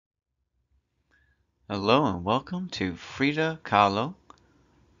Hello and welcome to Frida Kahlo,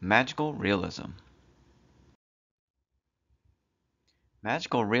 Magical Realism.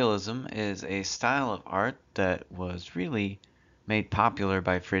 Magical realism is a style of art that was really made popular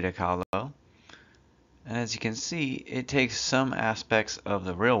by Frida Kahlo. And as you can see, it takes some aspects of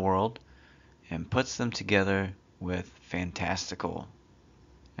the real world and puts them together with fantastical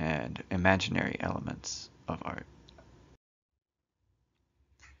and imaginary elements of art.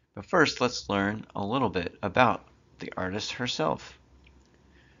 But first, let's learn a little bit about the artist herself.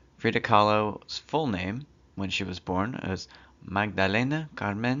 Frida Kahlo's full name, when she was born, was Magdalena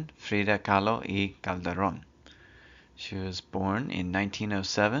Carmen Frida Kahlo y Calderón. She was born in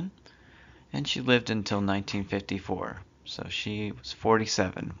 1907 and she lived until 1954. So she was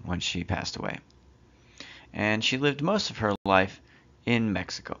 47 when she passed away. And she lived most of her life in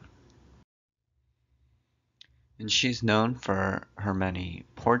Mexico. And she's known for her many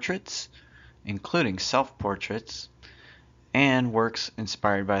portraits, including self-portraits, and works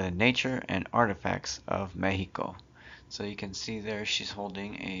inspired by the nature and artifacts of Mexico. So you can see there she's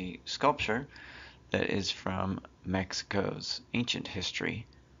holding a sculpture that is from Mexico's ancient history.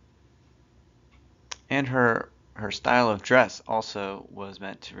 And her style of dress also was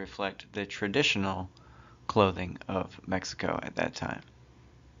meant to reflect the traditional clothing of Mexico at that time.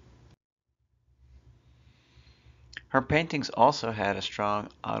 Her paintings also had a strong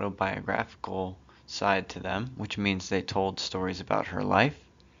autobiographical side to them, which means they told stories about her life.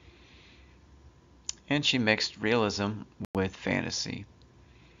 And she mixed realism with fantasy.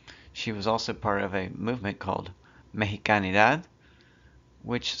 She was also part of a movement called Mexicanidad,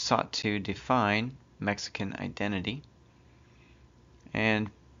 which sought to define Mexican identity and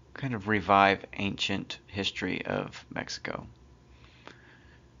kind of revive ancient history of Mexico.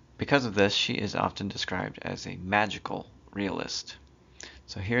 Because of this, she is often described as a magical realist.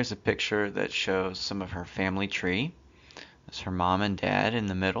 So here's a picture that shows some of her family tree. There's her mom and dad in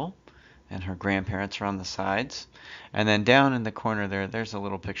the middle, and her grandparents are on the sides. And then down in the corner there's a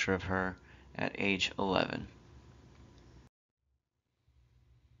little picture of her at age 11.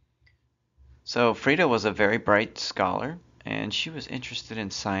 So Frida was a very bright scholar, and she was interested in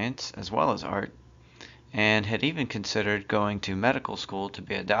science as well as art, and had even considered going to medical school to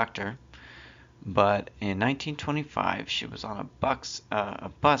be a doctor. But in 1925, she was on a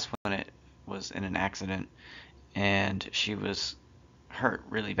bus when it was in an accident, and she was hurt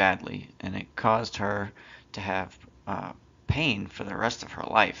really badly, and it caused her to have pain for the rest of her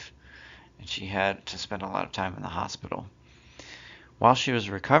life, and she had to spend a lot of time in the hospital. While she was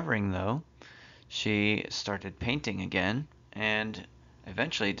recovering, though, she started painting again and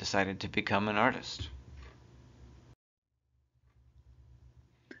eventually decided to become an artist.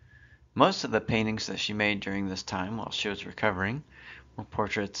 Most of the paintings that she made during this time while she was recovering were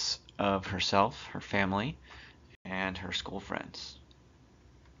portraits of herself, her family, and her school friends.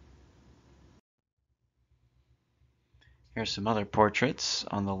 Here's some other portraits.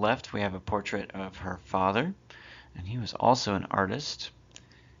 On the left, we have a portrait of her father, and he was also an artist,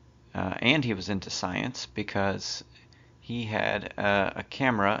 and he was into science because he had a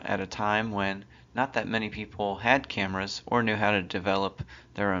camera at a time when not that many people had cameras or knew how to develop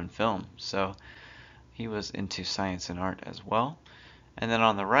their own film. So he was into science and art as well. And then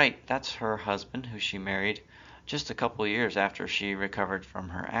on the right, that's her husband, who she married just a couple years after she recovered from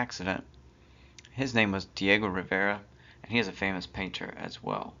her accident. His name was Diego Rivera, and he is a famous painter as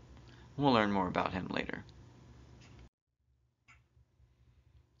well. We'll learn more about him later.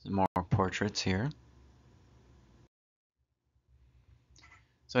 Some more portraits here.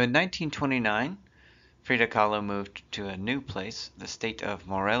 So in 1929, Frida Kahlo moved to a new place, the state of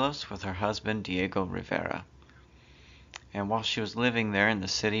Morelos, with her husband Diego Rivera. And while she was living there in the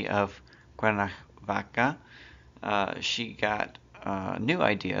city of Cuernavaca, she got new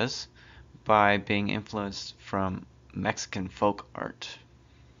ideas by being influenced from Mexican folk art.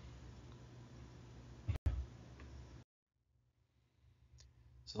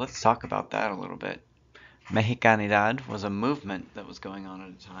 So let's talk about that a little bit. Mexicanidad was a movement that was going on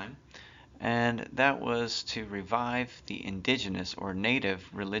at the time, and that was to revive the indigenous or native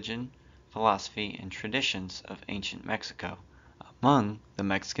religion, philosophy, and traditions of ancient Mexico among the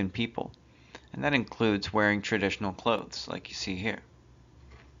Mexican people. And that includes wearing traditional clothes, like you see here.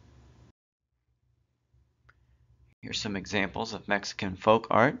 Here's some examples of Mexican folk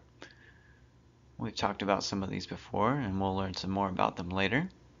art. We've talked about some of these before, and we'll learn some more about them later.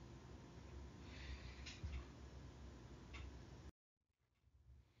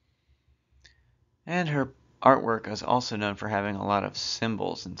 And her artwork is also known for having a lot of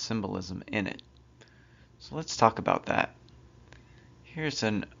symbols and symbolism in it. So let's talk about that. Here's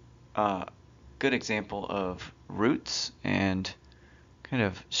an good example of roots and kind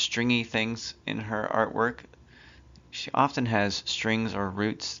of stringy things in her artwork. She often has strings or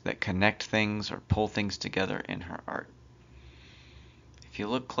roots that connect things or pull things together in her art. If you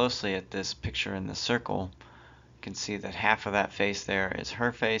look closely at this picture in the circle, you can see that half of that face there is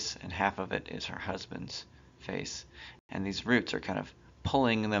her face and half of it is her husband's face. And these roots are kind of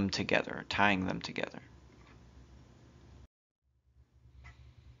pulling them together, tying them together.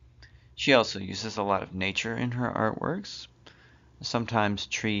 She also uses a lot of nature in her artworks. Sometimes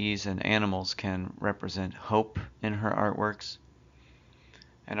trees and animals can represent hope in her artworks.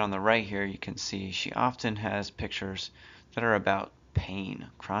 And on the right here, you can see she often has pictures that are about pain,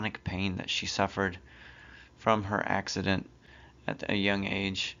 chronic pain that she suffered from her accident at a young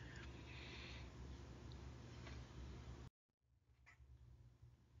age.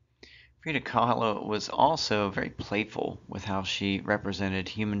 Frida Kahlo was also very playful with how she represented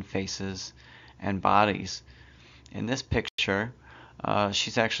human faces and bodies. In this picture,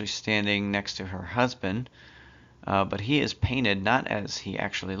 she's actually standing next to her husband, but he is painted not as he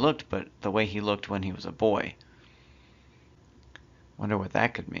actually looked, but the way he looked when he was a boy. Wonder what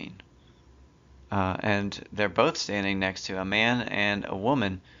that could mean. And they're both standing next to a man and a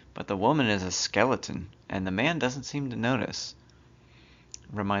woman, but the woman is a skeleton, and the man doesn't seem to notice.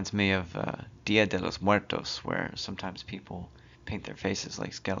 Reminds me of Dia de los Muertos, where sometimes people paint their faces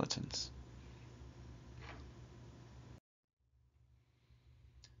like skeletons.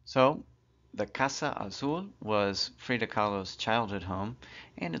 So, the Casa Azul was Frida Kahlo's childhood home,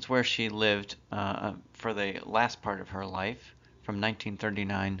 and it's where she lived for the last part of her life, from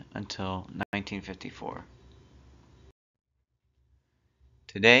 1939 until 1954.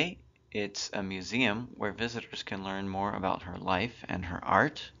 Today, it's a museum where visitors can learn more about her life and her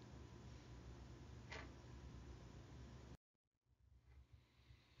art.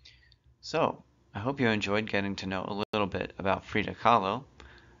 So, I hope you enjoyed getting to know a little bit about Frida Kahlo,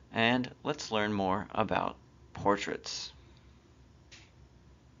 and let's learn more about portraits.